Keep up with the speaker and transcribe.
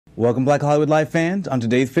Welcome, Black Hollywood Live fans. On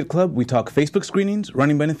today's Fit Club, we talk Facebook screenings,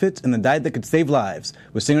 running benefits, and the diet that could save lives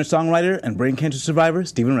with singer-songwriter and brain cancer survivor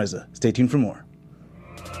Stephen Rezza. Stay tuned for more.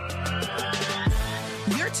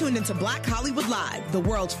 You're tuned into Black Hollywood Live, the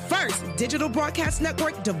world's first digital broadcast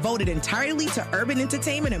network devoted entirely to urban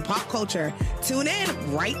entertainment and pop culture. Tune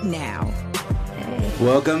in right now.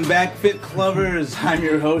 Welcome back, Fit Clubbers. I'm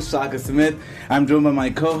your host, Shaka Smith. I'm joined by my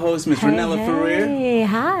co-host, Miss Renella Ferrer. Hey,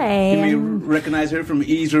 hi. You may recognize her from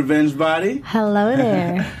E's Revenge Body. Hello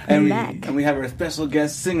there. and we have our special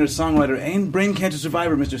guest, singer, songwriter, and brain cancer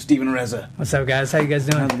survivor, Mr. Stephen Rezza. What's up, guys? How you guys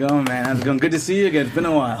doing? How's it going, man? How's it going? Good to see you again. It's been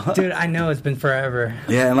a while. Dude, I know it's been forever.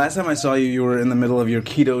 Yeah, and last time I saw you, you were in the middle of your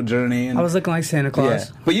keto journey. And I was looking like Santa Claus.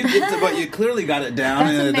 Yeah. But you clearly got it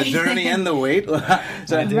down, the journey and the weight.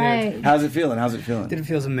 So, right. How's it feeling? Dude, it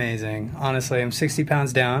feels amazing. Honestly, I'm 60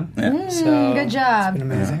 pounds down. Yeah. So good job. It's been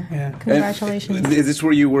amazing. Yeah. Congratulations. And is this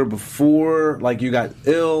where you were before, like you got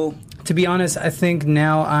ill? To be honest, I think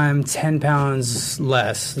now I'm 10 pounds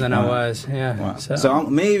less than I was. Yeah. Wow. So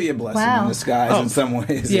maybe a blessing in disguise in some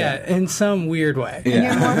ways. Yeah, in some weird way. And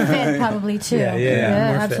you're more fit probably too.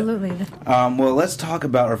 Yeah, absolutely. Well, let's talk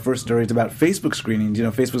about our first story. It's about Facebook screenings. You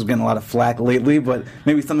know, Facebook's getting a lot of flack lately, but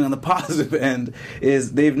maybe something on the positive end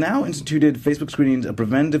is they've now instituted Facebook screenings, a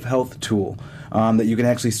preventive health tool that you can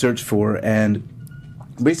actually search for, and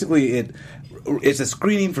basically it's a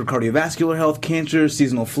screening for cardiovascular health, cancer,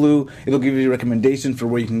 seasonal flu. It'll give you recommendations for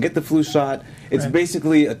where you can get the flu shot. It's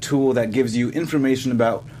basically a tool that gives you information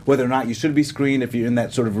about whether or not you should be screened if you're in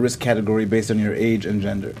that sort of risk category based on your age and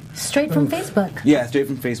gender. Straight from Facebook. Yeah, straight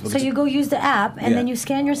from Facebook. So you go use the app, and then you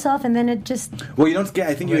scan yourself, and then it just... Well, you don't scan.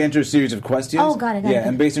 I think you enter a series of questions. Oh, got it. Yeah,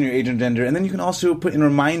 and based on your age and gender. And then you can also put in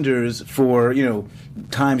reminders for,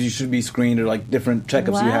 times you should be screened or, like, different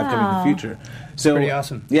checkups you have coming in the future. So, pretty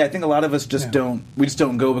awesome. Yeah, I think a lot of us just don't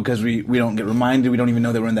go because we don't get reminded. We don't even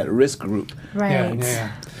know that we're in that risk group. Right.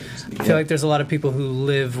 Yeah. I feel like there's a lot of people who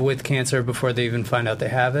live with cancer before they even find out they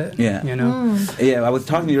have it. Yeah. Yeah, I was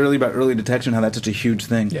talking to you earlier about early detection, how that's such a huge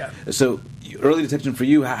thing. Yeah. So, early detection for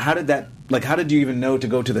you, how did that, how did you even know to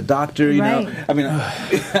go to the doctor, you know? I mean,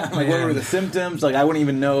 what were the symptoms? I wouldn't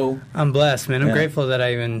even know. I'm blessed, man. I'm grateful that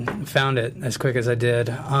I even found it as quick as I did.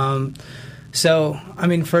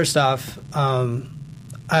 First off,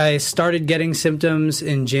 I started getting symptoms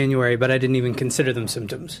in January, but I didn't even consider them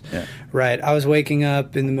symptoms. Yeah. Right. I was waking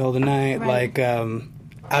up in the middle of the night,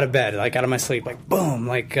 out of bed, out of my sleep, boom,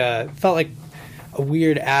 felt like a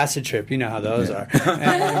weird acid trip. You know how those are.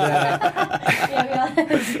 And,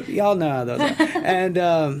 y'all know how those are.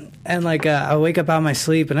 And I wake up out of my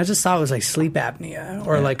sleep, and I just thought it was like sleep apnea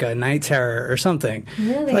or like a night terror or something.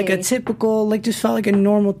 Really? Like a typical, just felt like a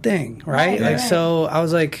normal thing, right? So I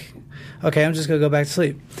was like, okay, I'm just gonna go back to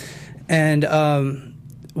sleep. And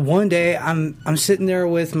one day I'm sitting there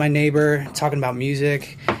with my neighbor talking about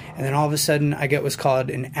music, and then all of a sudden I get what's called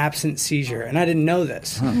an absent seizure, and I didn't know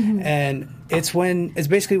this. And it's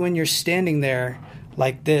basically when you're standing there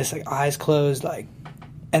like this, eyes closed,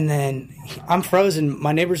 and then I'm frozen.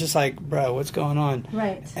 My neighbor's just like, bro, what's going on?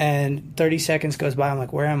 Right. And 30 seconds goes by. I'm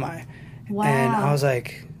like, where am I? Wow. And I was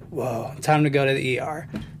like, whoa, time to go to the ER.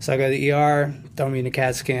 So I go to the ER, throw me in a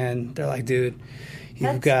CAT scan. They're like, dude,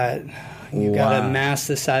 you've got a mass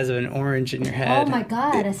the size of an orange in your head. Oh my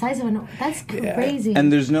God, the size of an orange. That's crazy.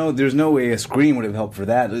 And there's no way a screen would have helped for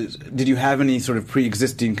that. Did you have any sort of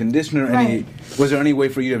pre-existing condition or was there any way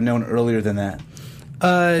for you to have known earlier than that?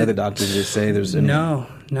 The doctors just say there's no,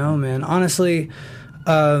 man. Honestly,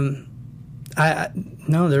 there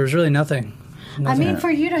was really nothing. I mean, for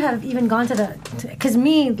you to have even gone to because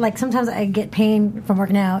me, sometimes I get pain from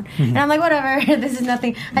working out, and I'm like, whatever, this is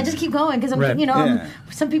nothing. I just keep going because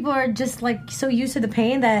some people are just so used to the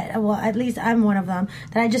pain that, well, at least I'm one of them,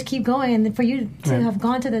 that I just keep going. And for you to have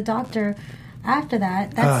gone to the doctor after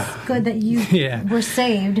that, that's good that you were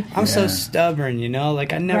saved. I'm so stubborn,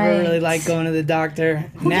 I never really liked going to the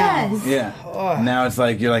doctor. Who does? Yeah. Now it's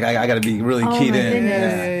like, you're like, I got to be really keyed in.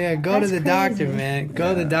 Yeah. Go to the doctor, man.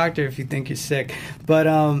 Go to the doctor if you think you're sick. But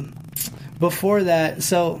before that,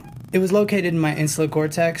 so it was located in my insular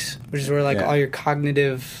cortex, which is where all your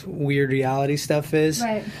cognitive weird reality stuff is.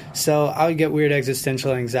 Right. So I would get weird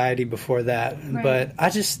existential anxiety before that. Right. But I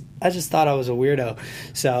just thought I was a weirdo.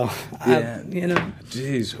 So,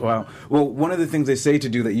 Jeez, wow. Well, one of the things they say to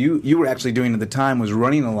do that you were actually doing at the time was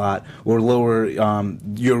running a lot or lower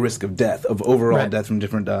your risk of death, of overall death from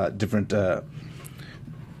different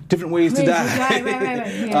different ways to die. Right.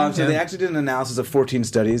 Yeah. So they actually did an analysis of 14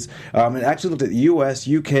 studies. It actually looked at the U.S.,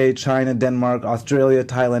 UK, China, Denmark, Australia,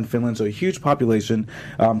 Thailand, Finland, so a huge population,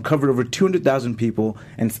 covered over 200,000 people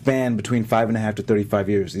and spanned between 5.5 to 35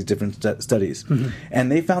 years, these different studies. Mm-hmm.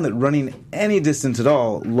 And they found that running any distance at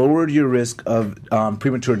all lowered your risk of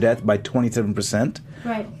premature death by 27%.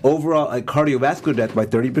 Right. Overall, cardiovascular death by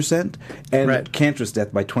 30%, and cancerous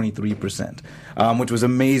death by 23%, which was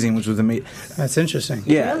amazing. That's interesting.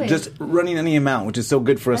 Yeah, really? Just running any amount, which is so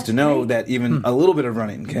good for us to know that even a little bit of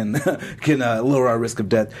running can lower our risk of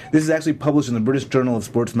death. This is actually published in the British Journal of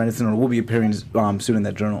Sports Medicine, or will be appearing soon in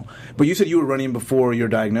that journal. But you said you were running before your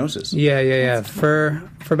diagnosis. Yeah. For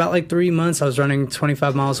about like 3 months, I was running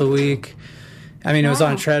 25 miles a week. I mean, it was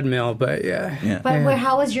on a treadmill, but yeah. But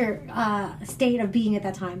how was your state of being at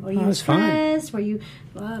that time? Were you stressed? Were you,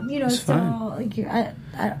 I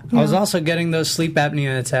was also getting those sleep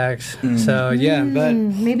apnea attacks. So, but...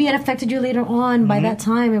 Maybe it affected you later on. By that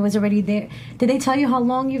time, it was already there. Did they tell you how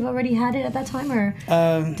long you've already had it at that time? Or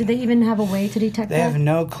did they even have a way to detect that? They have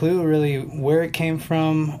no clue, really, where it came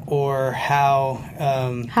from or how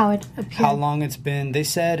it appeared. How long it's been. They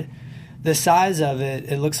said... The size of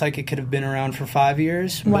it looks like it could have been around for 5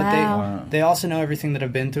 years. Wow. But they also know everything that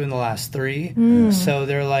I've been through in the last 3. So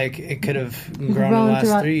they're like, it could have grown in the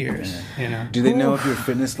last 3 years. You know? Do they know if your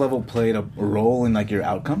fitness level played a role in like your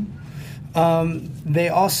outcome? They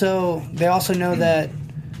also know that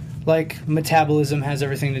like metabolism has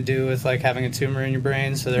everything to do with like having a tumor in your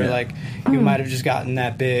brain. So they're like, you might have just gotten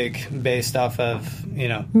that big based off of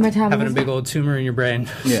having a big old tumor in your brain.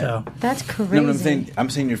 Yeah, so. That's crazy. No,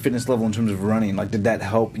 I'm saying your fitness level in terms of running. Like, did that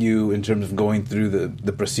help you in terms of going through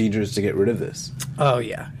the procedures to get rid of this? Oh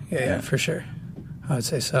yeah, for sure. I would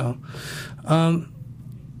say so.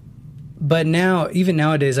 But now, even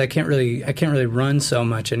nowadays, I can't really run so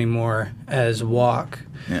much anymore as walk.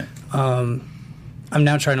 Yeah. I'm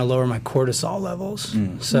now trying to lower my cortisol levels.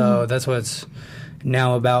 So that's what's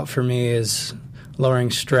now about for me is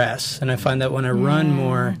lowering stress. And I find that when I run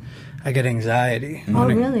more, I get anxiety. Oh,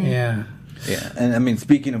 really? Yeah. Yeah. And I mean,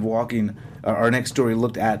 speaking of walking, our next story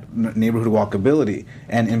looked at neighborhood walkability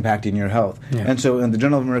and impacting your health. Yeah. And so the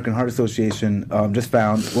Journal of American Heart Association just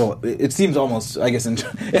found, well, it seems almost, I guess, it's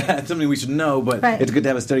something we should know, but it's good to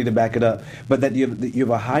have a study to back it up, but that you have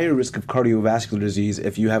a higher risk of cardiovascular disease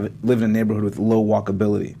if you live in a neighborhood with low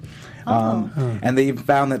walkability. And they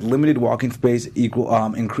found that limited walking space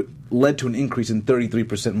led to an increase in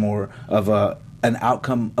 33% more of a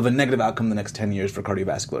negative outcome the next 10 years for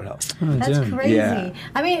cardiovascular health. That's crazy. Yeah.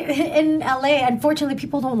 I mean, in LA, unfortunately,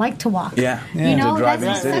 people don't like to walk. Yeah. You know, that's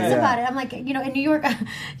what sucks about it. I'm like, in New York,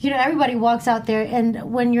 everybody walks out there,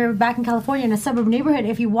 and when you're back in California in a suburb neighborhood,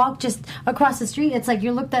 if you walk just across the street, it's like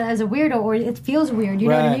you're looked at as a weirdo, or it feels weird. You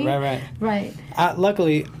know what I mean? Right.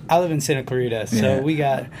 Luckily, I live in Santa Clarita, so we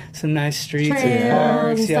got some nice streets and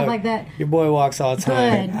parks and stuff like that. Your boy walks all the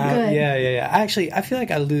time. Good. Yeah. Actually, I feel like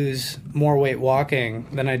I lose more weight walking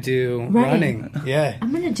than I do running. Yeah.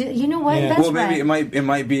 I'm gonna do. You know what? Yeah. That's maybe it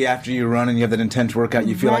might be after you run and you have that intense workout,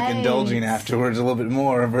 you feel like indulging afterwards a little bit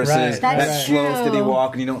more versus that slow, steady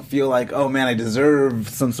walk, and you don't feel like, oh man, I deserve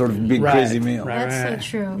some sort of big crazy meal. That's so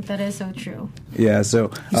true. That is so true. Yeah.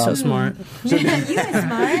 So you're so smart. You are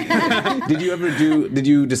smart. Did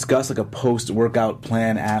you discuss like a post-workout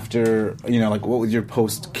plan after, like what was your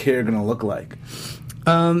post-care going to look like?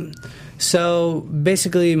 So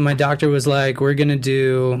basically my doctor was like, we're going to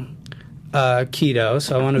do keto.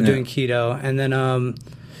 So I wound up doing keto. And then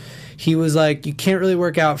he was like, you can't really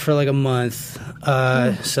work out for like a month.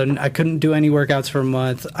 So I couldn't do any workouts for a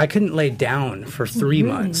month. I couldn't lay down for 3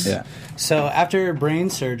 months. Yeah. So after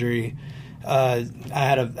brain surgery, I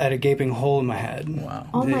had a gaping hole in my head. Wow!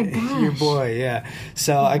 Oh my gosh! Your boy, yeah.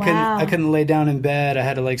 So I couldn't lay down in bed. I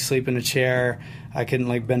had to like sleep in a chair. I couldn't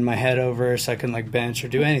like bend my head over, so I couldn't like bench or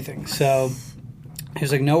do anything. So he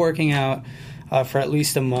was like, no working out for at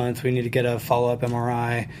least a month. We need to get a follow-up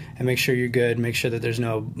MRI and make sure you're good. Make sure that there's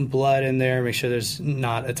no blood in there. Make sure there's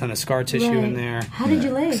not a ton of scar tissue in there. How did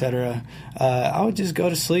you lay? Etc. I would just go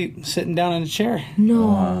to sleep sitting down in a chair.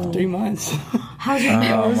 No. 3 months. How's your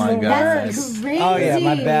nose? My God. That's crazy. Oh yeah,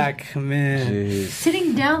 my back, man. Jeez.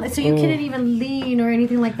 Sitting down, so you couldn't even lean or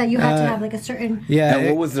anything like that. You had to have like a certain. Yeah. And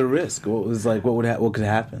what was the risk? What was like? What could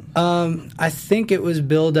happen? I think it was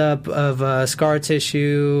buildup of scar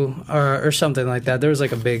tissue or something like that. There was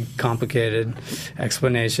like a big complicated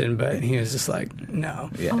explanation, but he was just like, no.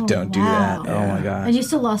 Yeah, don't do that. Oh my gosh. And you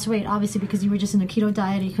still lost weight, obviously, because you were just in a keto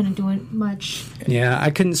diet and you couldn't do it much. Yeah, I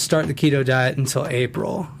couldn't start the keto diet until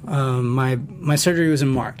April. My my surgery was in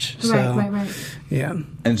March. So, right. Yeah.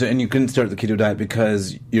 And you couldn't start the keto diet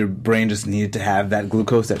because your brain just needed to have that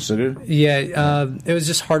glucose, that sugar? Yeah, it was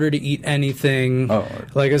just harder to eat anything.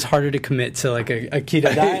 Like, it was harder to commit to, like, a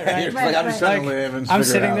keto diet, right? Like, I'm just trying to live and I'm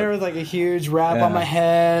sitting there with, like, a huge wrap on my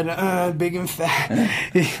head, big and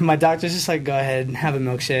fat. My doctor's just like, go ahead and have a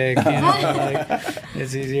milkshake. You know, like,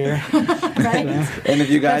 it's easier. Right? And if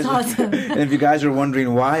you guys, awesome. and if you guys are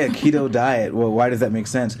wondering why a keto diet, well, why does that make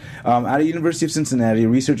sense? Out of University of Cincinnati,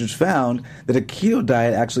 researchers found that a keto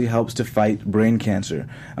diet actually helps to fight brain cancer.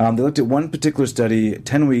 They looked at one particular study,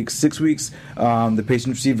 10 weeks, 6 weeks, the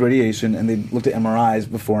patient received radiation, and they looked at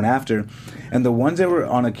MRIs before and after. And the ones that were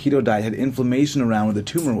on a keto diet had inflammation around where the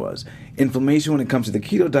tumor was. Inflammation when it comes to the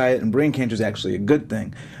keto diet and brain cancer is actually a good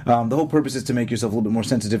thing. The whole purpose is to make yourself a little bit more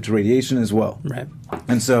sensitive to radiation as well. Right.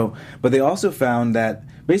 And so, but they also found that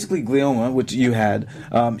basically glioma, which you had,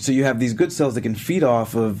 so you have these good cells that can feed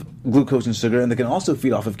off of glucose and sugar, and they can also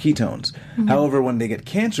feed off of ketones. Mm-hmm. However, when they get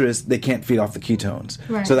cancerous, they can't feed off the ketones.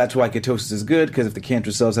 Right. So that's why ketosis is good, because if the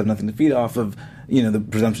cancerous cells have nothing to feed off of, the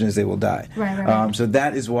presumption is they will die. Right. So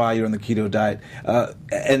that is why you're on the keto diet.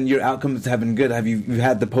 And your outcomes have been good. You've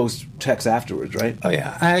had the post-checks afterwards, right? Oh,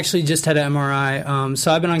 yeah. I actually just had an MRI.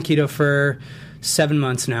 So I've been on keto for 7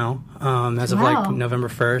 months now, as of like November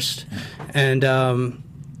 1st. And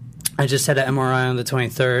I just had an MRI on the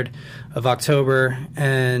 23rd of October,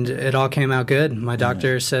 and it all came out good. My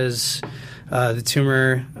doctor says the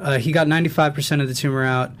tumor, he got 95% of the tumor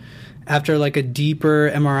out. After like a deeper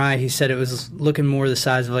MRI, he said it was looking more the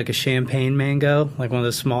size of like a champagne mango, like one of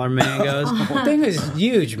those smaller mangoes. The thing is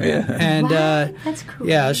huge, man. Yeah. And that's cool.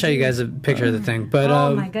 Yeah, I'll show you guys a picture of the thing. But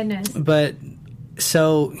oh my goodness. But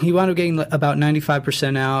so he wound up getting about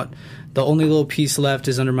 95% out. The only little piece left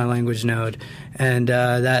is under my language node, and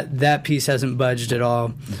that piece hasn't budged at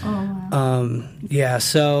all. Oh, wow. Yeah,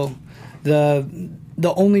 so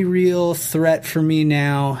the only real threat for me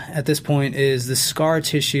now at this point is the scar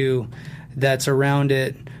tissue that's around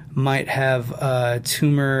it might have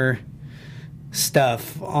tumor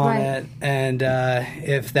stuff on it, and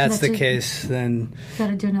if that's the case, then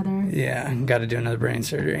gotta do another brain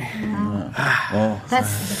surgery. Wow.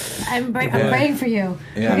 I'm praying for you.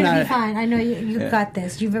 Yeah. You're gonna be fine. I know you got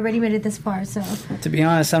this. You've already made it this far. So to be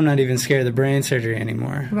honest, I'm not even scared of the brain surgery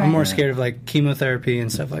anymore. Right. I'm more scared of like chemotherapy and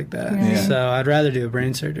stuff like that. Right. So I'd rather do a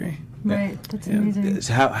brain surgery. Right. That's amazing.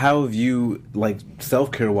 So how have you, like,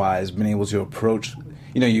 self-care wise, been able to approach?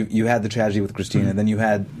 You had the tragedy with Christina, mm-hmm. then you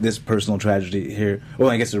had this personal tragedy here. Well,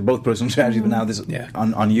 I guess they're both personal tragedies, mm-hmm. but now this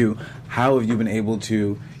on you. How have you been able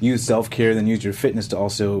to use self-care, then use your fitness to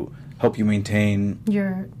also help you maintain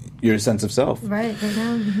your sense of self? Right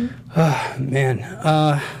now. Mm-hmm. Oh, man,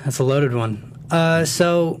 that's a loaded one.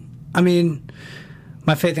 So, I mean,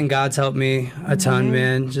 my faith in God's helped me a ton,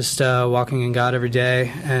 man. Just walking in God every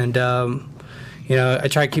day, and I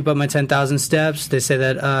try to keep up my 10,000 steps. They say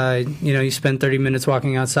that, you spend 30 minutes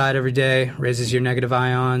walking outside every day, raises your negative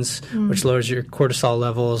ions, which lowers your cortisol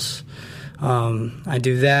levels. I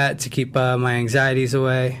do that to keep my anxieties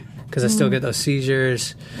away, because I still get those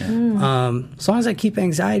seizures. As long as I keep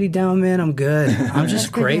anxiety down, man, I'm good. I'm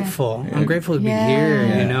just grateful. I'm grateful to be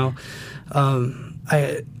here,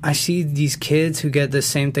 I see these kids who get the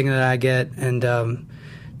same thing that I get, and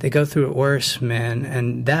they go through it worse, man,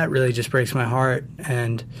 and that really just breaks my heart.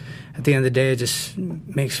 And at the end of the day, it just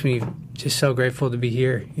makes me just so grateful to be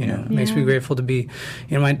here. It makes me grateful to be.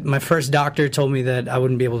 My first doctor told me that I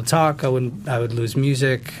wouldn't be able to talk. I would lose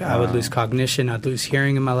music. I would lose cognition. I'd lose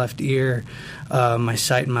hearing in my left ear. My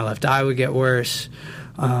sight in my left eye would get worse.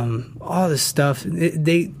 All this stuff.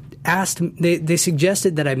 They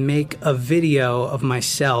suggested that I make a video of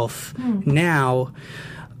myself now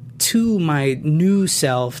to my new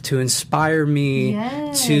self to inspire me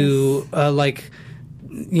to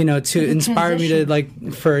inspire me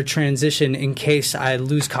to for a transition in case I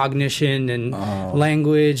lose cognition and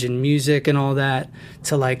language and music and all that,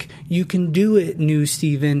 to you can do it, new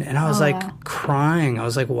Steven. And I was crying. I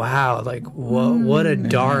was like, wow, what a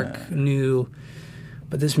dark new,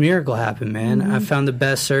 but this miracle happened, man. I found the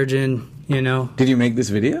best surgeon, Did you make this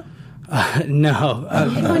video? No.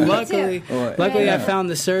 Luckily, I found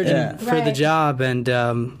the surgeon for the job, and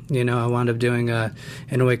I wound up doing an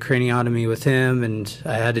in-away craniotomy with him, and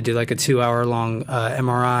I had to do a 2-hour-long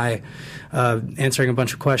MRI, answering a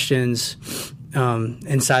bunch of questions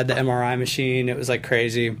inside the MRI machine. It was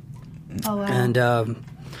crazy. Oh wow! And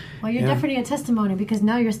Well, you're definitely a testimony because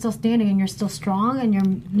now you're still standing and you're still strong and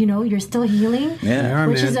you're still healing,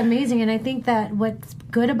 which is amazing. And I think that what's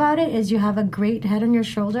good about it is you have a great head on your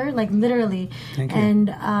shoulder, like literally. Thank you. And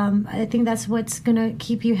I think that's what's gonna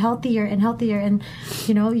keep you healthier. And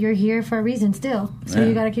you're here for a reason still. So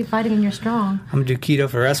you got to keep fighting, and you're strong. I'm gonna do keto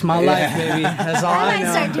for the rest of my life, baby. That's all I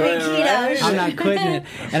know. I might start doing keto. I'm not quitting it.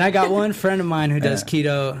 And I got one friend of mine who does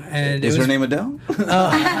keto, and is her name Adele?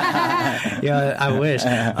 Yeah, I wish.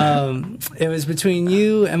 It was between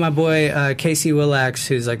you and my boy Casey Willax,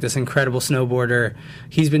 who's like this incredible snowboarder.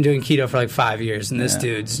 He's been doing keto for like 5 years, and this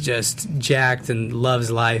dude's just jacked and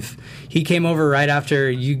loves life. He came over right after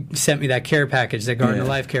you sent me that care package, that Garden of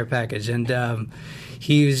Life care package, and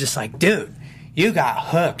he was just like, dude, you got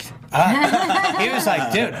hooked up. He was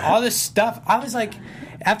like, dude, all this stuff. I was like,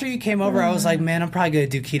 after you came over, I was like, man, I'm probably gonna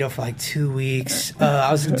do keto for like 2 weeks.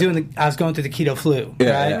 I was going through the keto flu.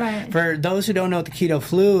 Right? For those who don't know what the keto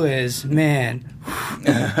flu is, man,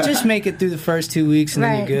 just make it through the first 2 weeks and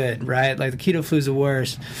then you're good, right? Like the keto flu is the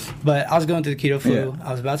worst. But I was going through the keto flu.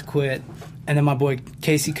 I was about to quit, and then my boy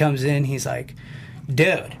Casey comes in. He's like,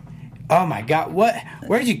 dude, oh my God,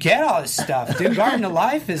 where did you get all this stuff, dude? Garden of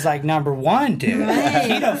Life is like #1, dude.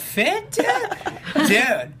 Keto fit, dude?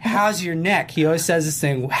 Dude, how's your neck? He always says this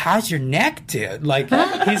thing, how's your neck, dude? Like,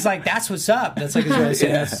 he's like, that's what's up. That's like his way of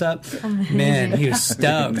saying that's what's up. Man, he was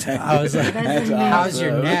stoked. I was like, how's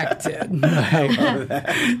your neck, dude? Like,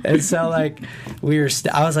 and so, like,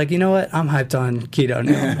 I was like, you know what? I'm hyped on keto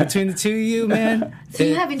now. Between the two of you, man. So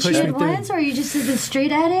you haven't cheated once, or you just been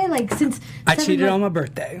straight at it? Like, since I cheated on my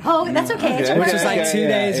birthday. Oh, that's okay. It's your Which was birthday. like 2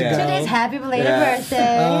 days ago. 2 days. Happy belated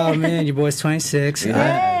birthday. Oh, man, your boy's 26.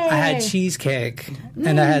 I had cheesecake,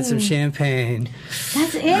 and I had some champagne.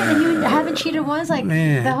 That's it? And you haven't cheated once, like,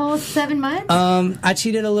 the whole 7 months? I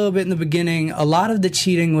cheated a little bit in the beginning. A lot of the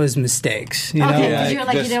cheating was mistakes. You know? Okay, because you're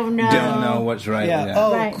like, you don't know. Don't know what's right. Yeah.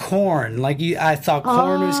 Oh, corn. Like, I thought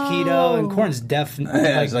corn was keto, and corn's definitely,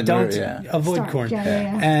 like don't avoid corn.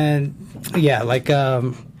 And,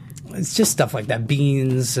 it's just stuff like that,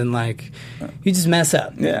 beans, and like you just mess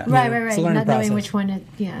up. Right. Not knowing which one.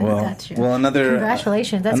 That's true. Well,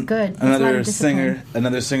 congratulations. That's good.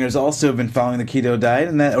 Another singer's also been following the keto diet,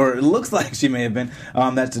 and or it looks like she may have been.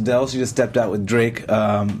 That's Adele. She just stepped out with Drake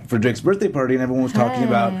for Drake's birthday party, and everyone was talking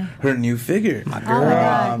about her new figure. My girl, oh my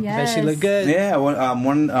God, yes. Bet she looked good. Yeah, one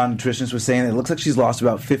nutritionist was saying it looks like she's lost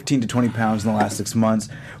about 15 to 20 pounds in the last 6 months.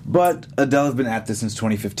 But Adele has been at this since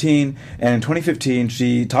 2015, and in 2015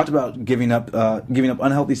 she talked about giving up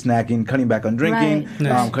unhealthy snacking, cutting back on drinking,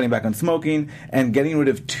 cutting back on smoking, and getting rid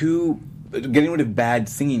of bad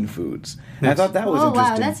singing foods. And I thought that was interesting.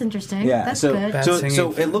 Oh, wow, that's interesting. Yeah, that's good.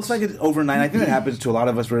 So it looks like it's overnight. I think that happens to a lot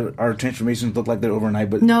of us where our transformations look like they're overnight,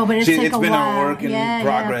 but it's been a our work and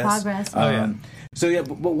progress. So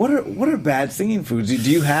but what are bad singing foods?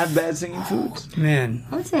 Do you have bad singing foods? Man,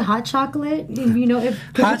 I would say hot chocolate.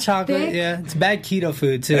 Hot chocolate, thick. Yeah, it's bad keto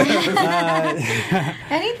food too.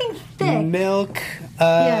 Anything thick. Milk.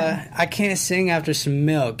 I can't sing after some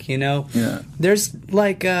milk. There's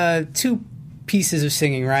like 2 pieces of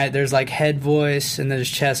singing, right? There's like head voice and there's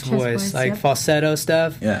chest voice, like falsetto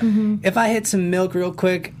stuff. Yeah. Mm-hmm. If I hit some milk real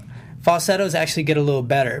quick, falsettos actually get a little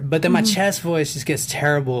better, but then my chest voice just gets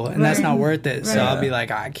terrible, and that's not worth it. So I'll be like,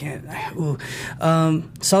 I can't. Ooh.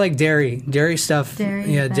 So like dairy stuff.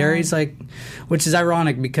 Dairy's like, which is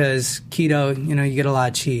ironic because keto, you get a lot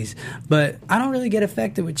of cheese, but I don't really get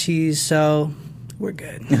affected with cheese, so we're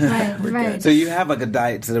good. We're good. So you have like a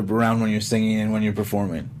diet set up around when you're singing and when you're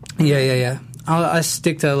performing. Yeah. I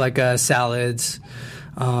stick to like salads.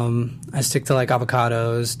 I stick to like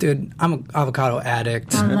avocados. Dude, I'm an avocado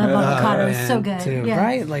addict. I love avocados. So good. Dude, yeah.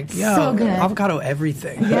 Right? Like, so good. Avocado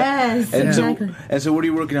everything. Yes, exactly. So what are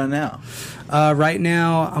you working on now? Right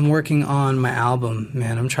now, I'm working on my album.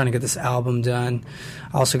 Man, I'm trying to get this album done.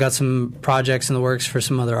 I also got some projects in the works for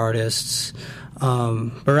some other artists.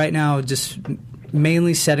 But right now, just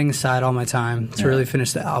mainly setting aside all my time to really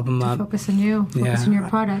finish the album up. Focus on you. Focus on your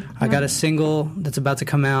product. I got a single that's about to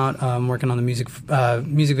come out. I'm working on the music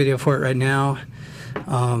video for it right now.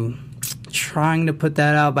 Trying to put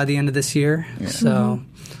that out by the end of this year. Yeah. So,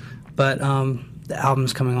 but the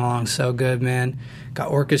album's coming along so good, man.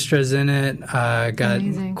 Got orchestras in it. Got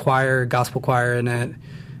amazing. Gospel choir in it.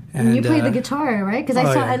 And you play the guitar, right? Because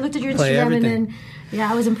I looked at your Instagram and then. Yeah,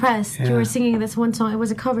 I was impressed. Yeah. You were singing this one song. It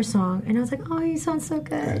was a cover song. And I was like, oh, you sound so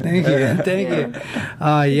good. Thank you.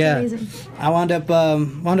 Amazing. I wound up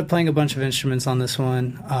playing a bunch of instruments on this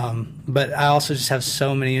one. But I also just have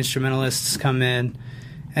so many instrumentalists come in.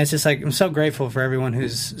 And it's just like, I'm so grateful for everyone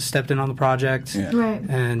who's stepped in on the project. Yeah. Right.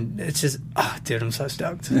 And it's just, dude, I'm so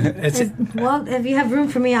stoked. Well, if you have room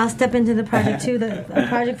for me, I'll step into the project too. The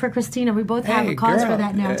project for Christina. We both have a cause for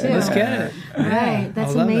that now too. Let's get it. Right.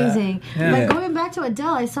 That's amazing. That. But going back to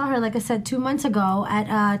Adele, I saw her, like I said, 2 months ago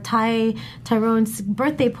at Tyrone's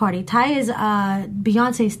birthday party. Ty is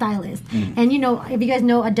Beyonce's stylist. And, you know, if you guys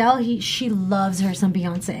know Adele, she loves her some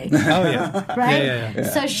Beyonce. Oh, yeah. Right? Yeah.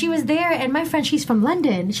 So she was there, and my friend, she's from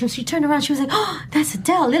London. She turned around, she was like, oh, that's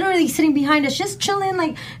Adele. Literally sitting behind us, just chilling,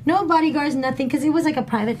 like, no bodyguards, nothing, because it was like a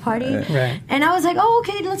private party. Right. And I was like, oh,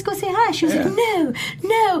 okay, let's go say hi. She was like, no,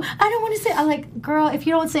 I don't want to say. I'm like, girl, if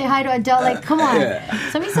you don't say hi to Adele, like, come on.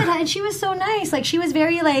 So we said hi, and she was so nice. Like, she was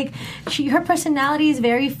very, like, her personality is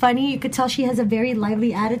very funny. You could tell she has a very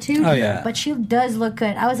lively attitude. Oh, yeah. But she does look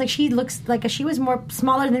good. I was like, she looks like she was more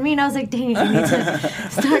smaller than me, and I was like, dang, I need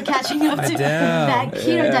to start catching up to that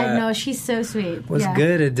keto diet. No, she's so sweet. What's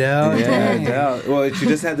good, Adele? Yeah, Adele. Well, she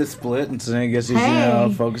just had the split, and so I guess she's, you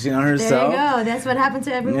know, focusing on herself. There you go. That's what happened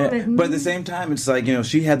to every woman. But at the same time, it's like, you know,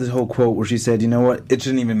 she had this whole quote where she said, you know what, it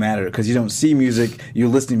shouldn't even matter because you don't see music, you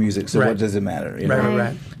listen to music, so what does it matter? You know?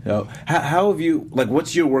 Right. So how have you, like,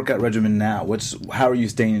 what's your workout regimen now? How are you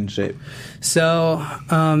staying in shape? So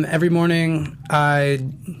every morning I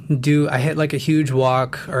hit like a huge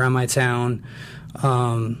walk around my town.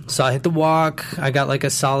 So I hit the walk. I got like a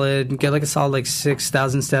solid like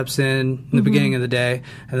 6,000 steps in the beginning of the day,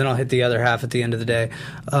 and then I'll hit the other half at the end of the day.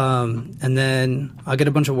 And then I'll get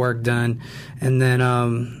a bunch of work done, and then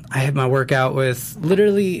I hit my workout with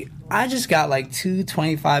literally. I just got like 2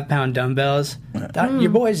 25-pound dumbbells. Your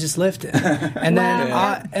boy's just lifting, and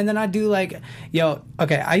then I do like,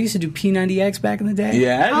 I used to do P90X back in the day.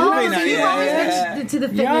 Yeah, I do P90X. You always went to the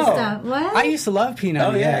fitness stuff. What? I used to love P90X.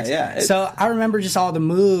 Oh yeah. So I remember just all the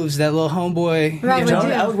moves that little homeboy. Right,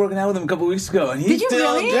 I was working out with him a couple weeks ago, and he's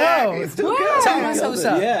still really? He's still good. Tell him what's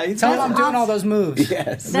up. Yeah, tell him I'm doing all those moves.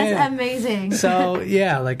 Yes, that's amazing. So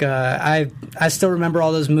yeah, like I still remember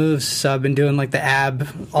all those moves. So I've been doing like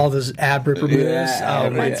all those ab ripper moves.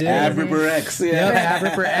 My dude. Ab ripper X. Yeah, ab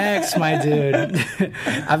ripper X, my dude.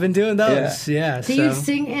 I've been doing those. Yeah. Do you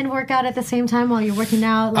sing and work out at the same time while you're working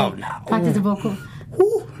out? Like, no. Practice the vocal.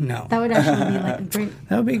 No. That would actually be like a great.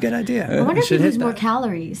 That would be a good idea. I wonder if you lose more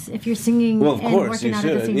calories if you're singing and working out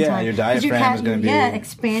at the same time. Yeah, your diaphragm is going to be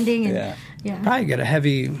expanding and probably get a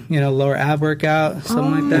heavy, lower ab workout,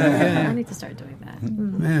 something like that. Yeah. I need to start doing that.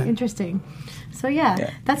 Interesting. So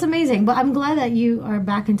that's amazing. But I'm glad that you are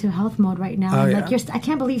back into health mode right now. I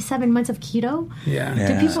can't believe 7 months of keto.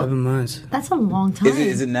 Yeah. 7 months. That's a long time.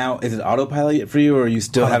 Is it autopilot for you, or are you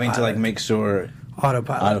still having to like make sure?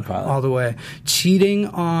 Autopilot all the way. Cheating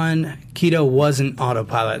on keto wasn't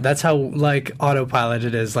autopilot. That's how like autopilot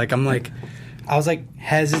it is. Like I was like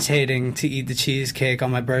hesitating to eat the cheesecake on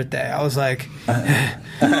my birthday. I was like, is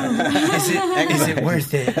it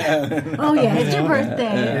worth it? Oh yeah, it's your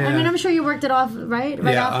birthday. Yeah. I mean, I'm sure you worked it off right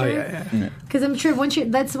after. Because I'm sure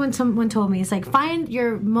that's when someone told me, it's like find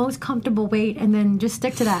your most comfortable weight and then just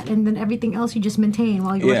stick to that, and then everything else you just maintain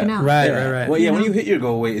while you're working out. Right. Well, when you hit your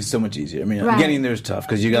goal weight, it's so much easier. I mean, getting there is tough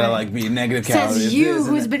because you gotta like be negative calories. Says you,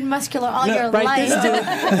 who's been muscular all your life.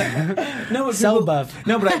 So buff.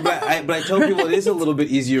 No, but I told people it is a little bit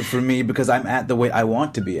easier for me because I'm at the weight I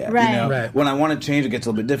want to be at. Right. When I want to change, it gets a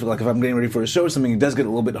little bit difficult. Like if I'm getting ready for a show or something, it does get a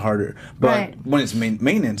little bit harder. But when it's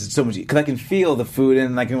maintenance, it's so much easier because I can feel the food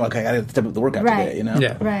and I can I got to step up the workout today.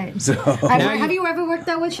 Yeah. Right. So have you ever worked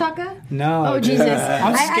out with Shaka? No. Oh Jesus!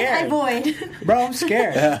 I'm scared. I avoid. Bro, I'm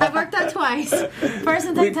scared. I've worked out twice. First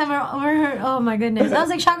and second time over her. Oh my goodness! I was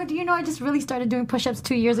like, Shaka, do you know I just really started doing push-ups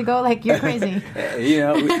 2 years ago? Like you're crazy.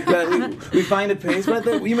 We find a pace, but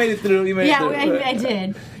you made it through. I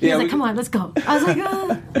did. He was like, come on, let's go. I was like,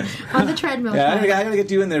 on the treadmill. Yeah, I gotta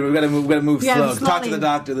get you in there. We gotta move slow. Talk to the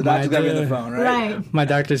doctor. The doctor's gotta be on the phone, right? Right. My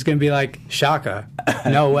doctor's gonna be like, Shaka.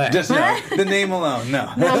 No way. Just the name alone,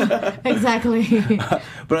 no. Exactly.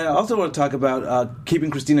 But I also want to talk about keeping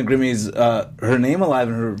Christina Grimmie's her name alive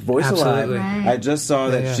and her voice alive. Right. I just saw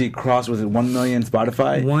that she crossed, was it 1 million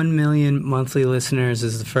Spotify? 1 million monthly listeners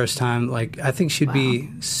is the first time. Like, I think she'd be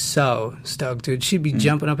so stoked, dude. She'd be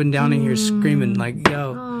jumping up and down in here screaming, like,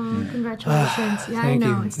 yo. Oh, congratulations. I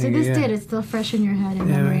know. To this day, it's still fresh in your head and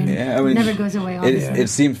memory. And it never goes away, honestly. It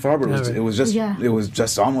seems far, but it was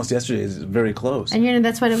just almost yesterday. It's very close. And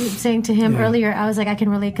that's what I was saying to him earlier. I was like, I can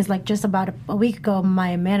relate because like just about a week ago,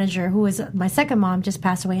 my manager, who was my second mom, just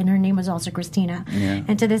passed away, and her name was also Christina.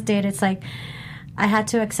 And to this date, it's like I had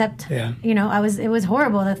to accept. Yeah. You know, it was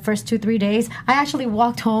horrible the first 2-3 days. I actually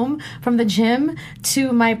walked home from the gym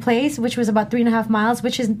to my place, which was about 3.5 miles,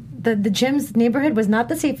 which is the gym's neighborhood was not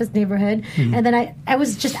the safest neighborhood. And then I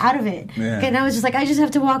was just out of it. Yeah. And I was just like, I just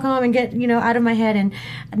have to walk home and get, out of my head. And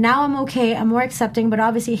now I'm okay. I'm more accepting, but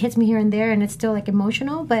obviously it hits me here and there, and it's still like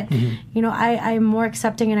emotional. But, I'm more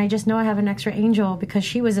accepting, and I just know I have an extra angel because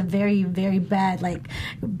she was a very, very bad, like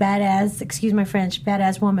badass, excuse my French,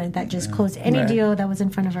 badass woman that just closed any deal that was in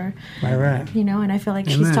front of her. Right. And I feel like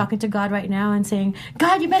she's talking to God right now and saying,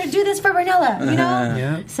 God, you better do this for Ranella,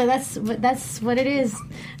 Yeah. So that's what it is.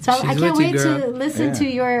 So I can't wait to listen to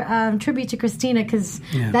your tribute to Christina, because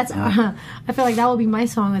that's I feel like that will be my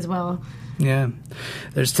song as well. Yeah,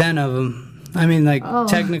 there's 10 of them. I mean,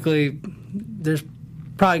 technically, there's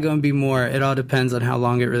probably going to be more. It all depends on how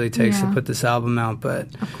long it really takes to put this album out. But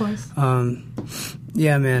of course,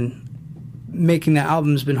 yeah, man, making the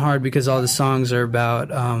album's been hard because all the songs are about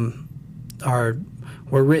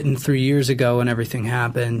were written 3 years ago when everything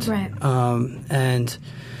happened, right? And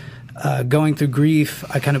going through grief,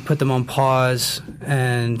 I kind of put them on pause,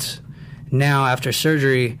 and now after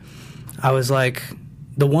surgery, I was like,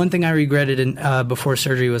 the one thing I regretted before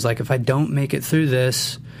surgery was like, if I don't make it through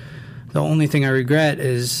this, the only thing I regret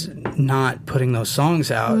is not putting those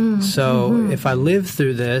songs out. So if I live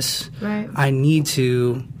through this, I need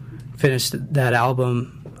to finish that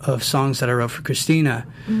album of songs that I wrote for Christina.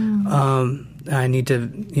 I need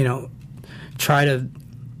to, try to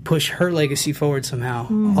push her legacy forward somehow.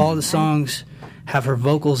 All the songs have her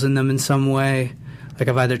vocals in them in some way. Like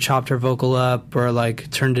I've either chopped her vocal up or like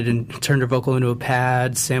turned her vocal into a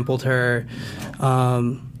pad, sampled her.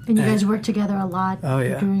 And you guys worked together a lot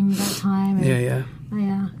during that time. And,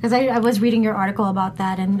 yeah. Because I was reading your article about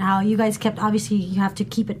that and how you guys obviously you have to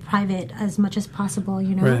keep it private as much as possible,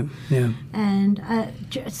 Right, yeah. And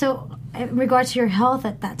so in regards to your health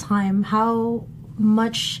at that time, how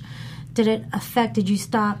much did it affect? Did you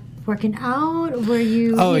stop working out? Were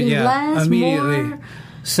you eating less, immediately. more?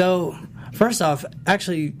 So, first off,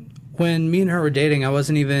 actually, when me and her were dating, I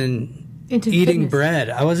wasn't even eating fitness. bread.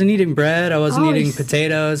 I wasn't eating bread. I wasn't eating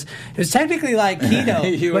potatoes. It was technically like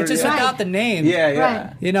keto, but just without the name.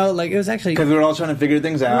 Yeah. Right. It was actually... Because we were all trying to figure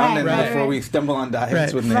things out, before we stumble on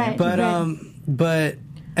diets with names. But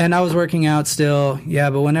and I was working out still,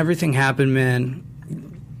 but when everything happened, man,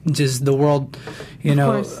 just the world,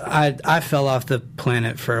 I fell off the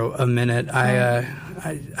planet for a minute.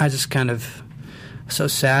 I just kind of so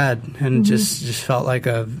sad and just felt like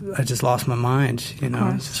I just lost my mind.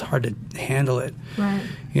 It's just hard to handle it. Right.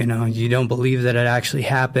 You don't believe that it actually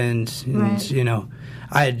happened. And,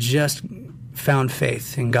 I had just found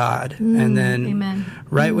faith in God, and then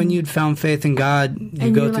when you'd found faith in God,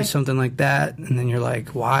 you go through something like that, and then you're like,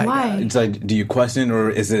 why? It's like, do you question, or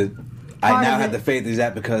is it, I now have the faith, is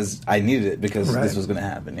that because I needed it, because this was going to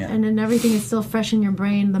happen, And then everything is still fresh in your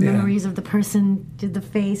brain, the memories of the person, the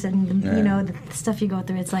face, and, the stuff you go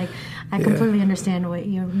through. It's like, I completely understand what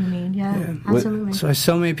you mean. Yeah, absolutely.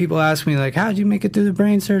 So many people ask me, like, how did you make it through the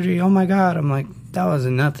brain surgery? Oh, my God. I'm like, that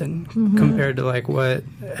wasn't nothing compared to, like, what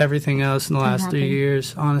everything else in the last 3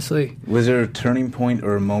 years, honestly. Was there a turning point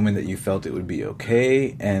or a moment that you felt it would be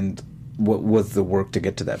okay, and what was the work to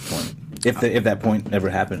get to that point? If that point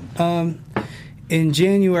ever happened. In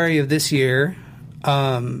January of this year,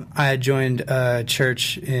 I had joined a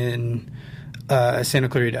church in Santa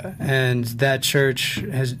Clarita, and that church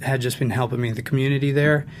had just been helping me in the community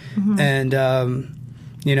there, and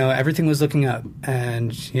everything was looking up,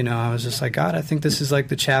 and I was just like, God, I think this is like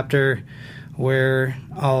the chapter where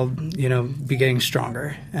I'll be getting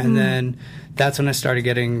stronger, and then that's when I started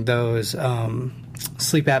getting those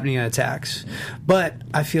sleep apnea attacks. But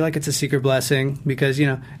I feel like it's a secret blessing because,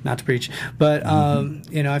 not to preach, but,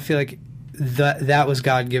 I feel like that was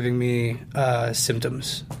God giving me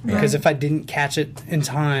symptoms. Because if I didn't catch it in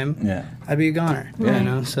time, I'd be a goner.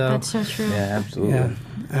 So that's so true. Yeah, absolutely. Yeah.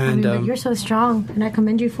 And but you're so strong, and I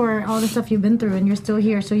commend you for all the stuff you've been through, and you're still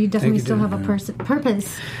here, so you definitely still have a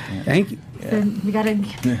purpose. Thank you. So we gotta.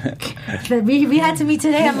 we had to meet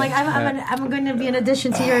today. I'm like, I'm going to be an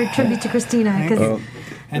addition to your tribute to Christina, because.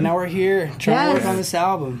 And now we're here trying to work on this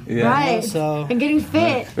album. Yeah. Right. So, and getting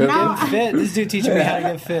fit. Now, getting fit. This dude teaching me how to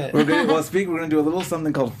get fit. We're going to do a little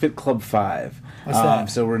something called Fit Club 5. What's that?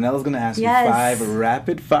 So Ranella's going to ask you 5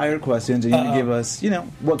 rapid fire questions, and you're going to give us,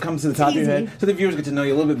 what comes to the top of your head, so the viewers get to know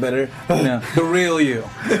you a little bit better. The real you.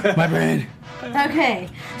 My brain. Okay.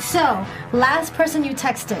 So, last person you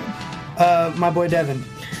texted. My boy Devin.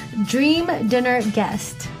 Dream dinner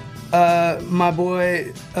guest. My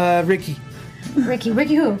boy Ricky.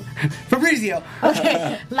 Ricky who? Fabrizio.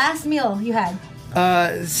 Okay. Last meal you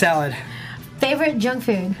had? Salad. Favorite junk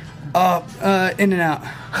food? In and out.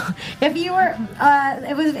 If you were,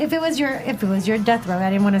 if it was your death row, I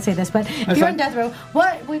didn't want to say this, but if you were on death row,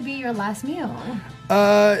 what would be your last meal?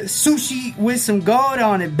 Sushi with some gold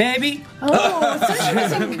on it, baby. Oh, sushi with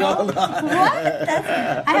some gold. What?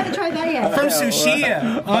 I haven't tried that yet. From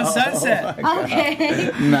Sushi on Sunset.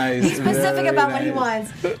 Okay. Nice. He's specific about what he wants.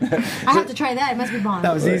 I have to try that. It must be bomb.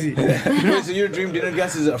 That was easy. So your dream dinner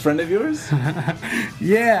guest is a friend of yours?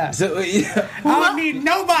 Yeah. So I don't need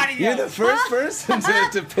nobody. You're the first person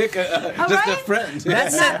to pick a friend.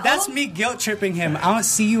 That's me guilt tripping him. I don't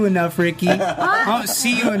see you enough, Ricky. I don't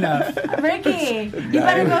see you enough. Ricky, you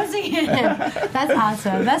better go see him. That's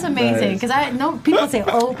awesome. That's amazing. Because I know people say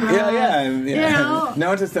Oprah. Yeah. You know.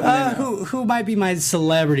 No, just who might be my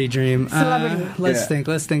celebrity dream? Let's think.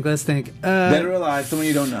 Dead or alive, someone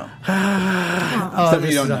you don't know. Someone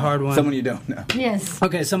you don't know. A hard one. Someone you don't know. Yes.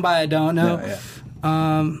 Okay, somebody I don't know.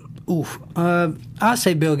 I'll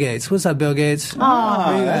say Bill Gates. What's up, Bill Gates?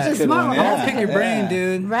 Oh, that's a smart one. I'll pick your brain,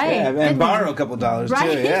 dude. Right. Yeah, and borrow a couple dollars too.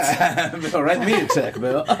 Yeah. Bill, write me a check,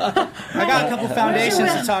 Bill. I got a couple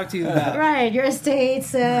foundations to talk to you about. Right, your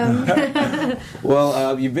estates.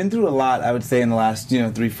 Well, you've been through a lot, I would say, in the last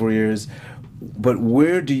 3-4 years. But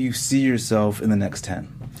where do you see yourself in the next 10?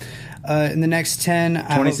 In the next 10...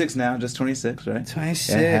 26 now, just 26, right?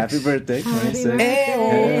 26. Yeah, happy birthday, 26. Happy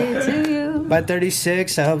birthday to you. By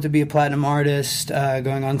 36, I hope to be a platinum artist,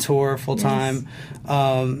 going on tour full-time. Yes.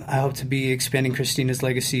 I hope to be expanding Christina's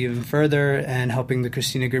legacy even further and helping the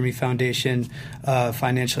Christina Grimmie Foundation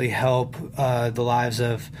financially help the lives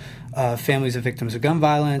of families of victims of gun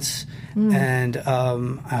violence. And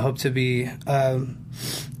I hope to be...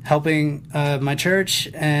 helping my church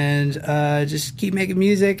and just keep making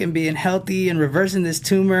music and being healthy and reversing this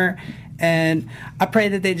tumor. And I pray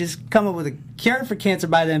that they just come up with a cure for cancer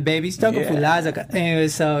by then, baby. Anyway,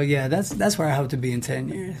 so yeah, that's where I hope to be in 10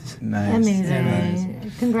 years. Nice. Amazing. Nice.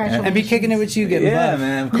 Congratulations. And be kicking it with you, getting buff.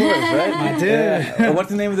 Man, of course, right? My dude. Yeah. What's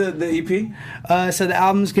the name of the EP? So the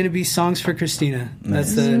album's going to be Songs for Christina.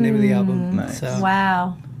 That's the name of the album. Nice. So.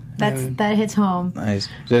 Wow. That hits home. Nice.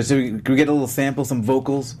 So can we get a little sample, some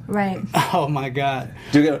vocals? Right. Oh my God.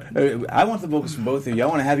 I want the vocals from both of you. I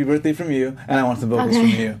want a happy birthday from you, and I want the vocals from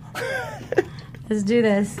you. Let's do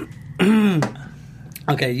this.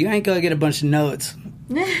 Okay, you ain't gonna get a bunch of notes.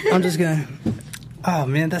 I'm just gonna... Oh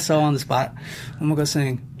man, that's so on the spot. I'm gonna go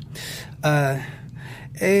sing.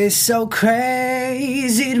 It's so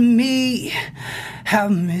crazy to me how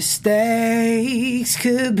mistakes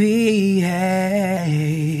could be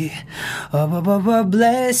a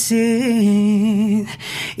blessing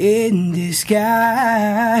in disguise.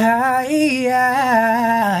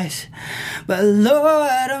 But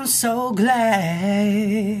Lord, I'm so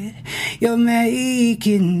glad you're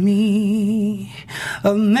making me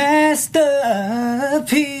a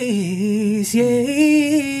masterpiece. Yeah.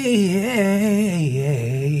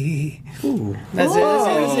 Ooh. That's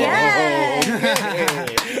it. Yes.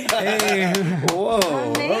 Hey. Whoa.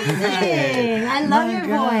 Amazing. I love your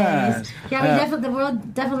voice. Yeah, the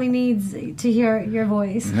world definitely needs to hear your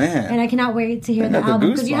voice. Man. And I cannot wait to hear the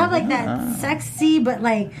album. Because you have like that sexy, but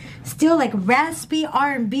like still like raspy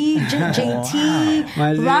R&B,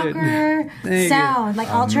 JT, rocker sound. Like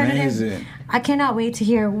alternative. Amazing. I cannot wait to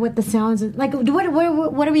hear what the sounds like.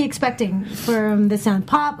 What are we expecting from the sound?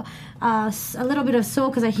 Pop, a little bit of soul,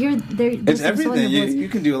 because I hear there's it's everything. You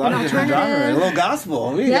can do a lot of different genres. A little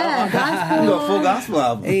gospel. Gospel. Do a full gospel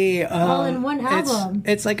album. All in one album.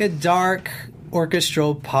 It's like a dark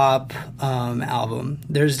orchestral pop album.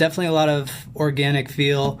 There's definitely a lot of organic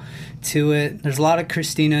feel to it. There's a lot of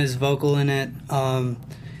Christina's vocal in it.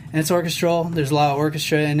 And it's orchestral. There's a lot of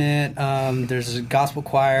orchestra in it. There's a gospel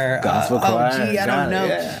choir. Gospel choir. Oh, gee, I don't know.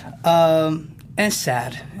 Yeah. And it's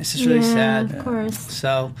sad. It's just really sad. Of course.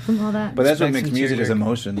 So, from all that. But that's what makes music is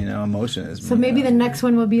emotion. Emotion is. So maybe the next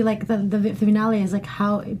one will be like the finale is like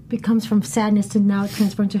how it becomes from sadness to now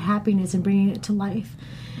transformed to happiness and bringing it to life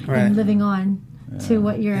and living on. To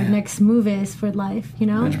what your next move is for life,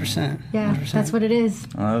 100%. Yeah, 100%. That's what it is.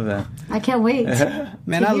 I love that. I can't wait.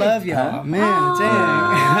 Man, I love y'all. Man,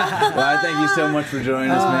 dang. Well, I thank you so much for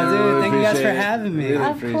joining us, man. Dude, really thank you guys for having me. Really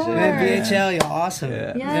of appreciate course. it. Man, BHL, y'all awesome.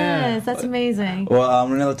 Yes, that's amazing. Well,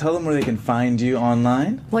 Ranella, tell them where they can find you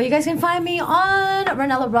online. Well, you guys can find me on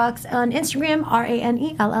Ranella Rocks on Instagram,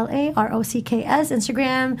 RANELLAROCKS,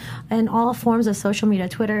 Instagram, and all forms of social media,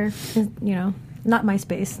 Twitter, Not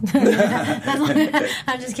MySpace.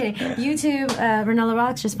 I'm just kidding. YouTube, Ranella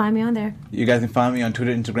Rocks, just find me on there. You guys can find me on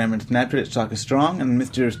Twitter, Instagram, and Snapchat at Shock is Strong. And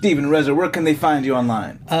Mr. Steven Rezza, where can they find you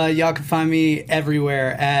online? Y'all can find me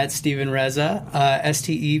everywhere at Steven Rezza,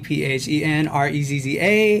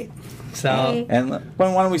 STEPHENREZZA. So, and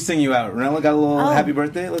why don't we sing you out? Renella got a little happy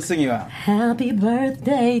birthday. Let's sing you out. Happy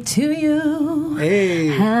birthday to you. Hey.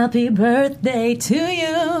 Happy birthday to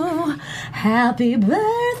you. Happy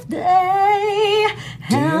birthday.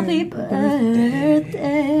 Happy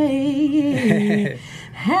birthday.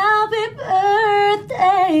 Happy birthday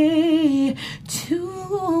to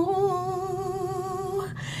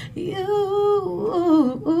you.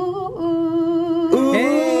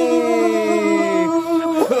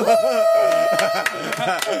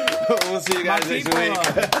 We'll see you guys next week.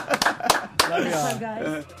 Love y'all.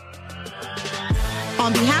 Guys.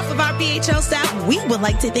 On behalf of our BHL staff, we would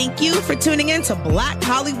like to thank you for tuning in to Black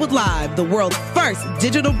Hollywood Live, the world's first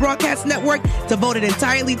digital broadcast network devoted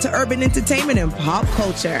entirely to urban entertainment and pop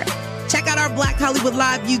culture. Check out our Black Hollywood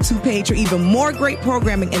Live YouTube page for even more great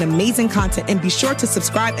programming and amazing content. And be sure to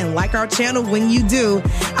subscribe and like our channel when you do.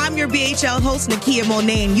 I'm your BHL host, Nakia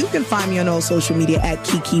Monet, and you can find me on all social media at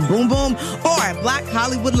Kiki Boom Boom or at Black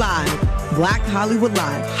Hollywood Live. Black Hollywood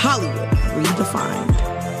Live, Hollywood redefined.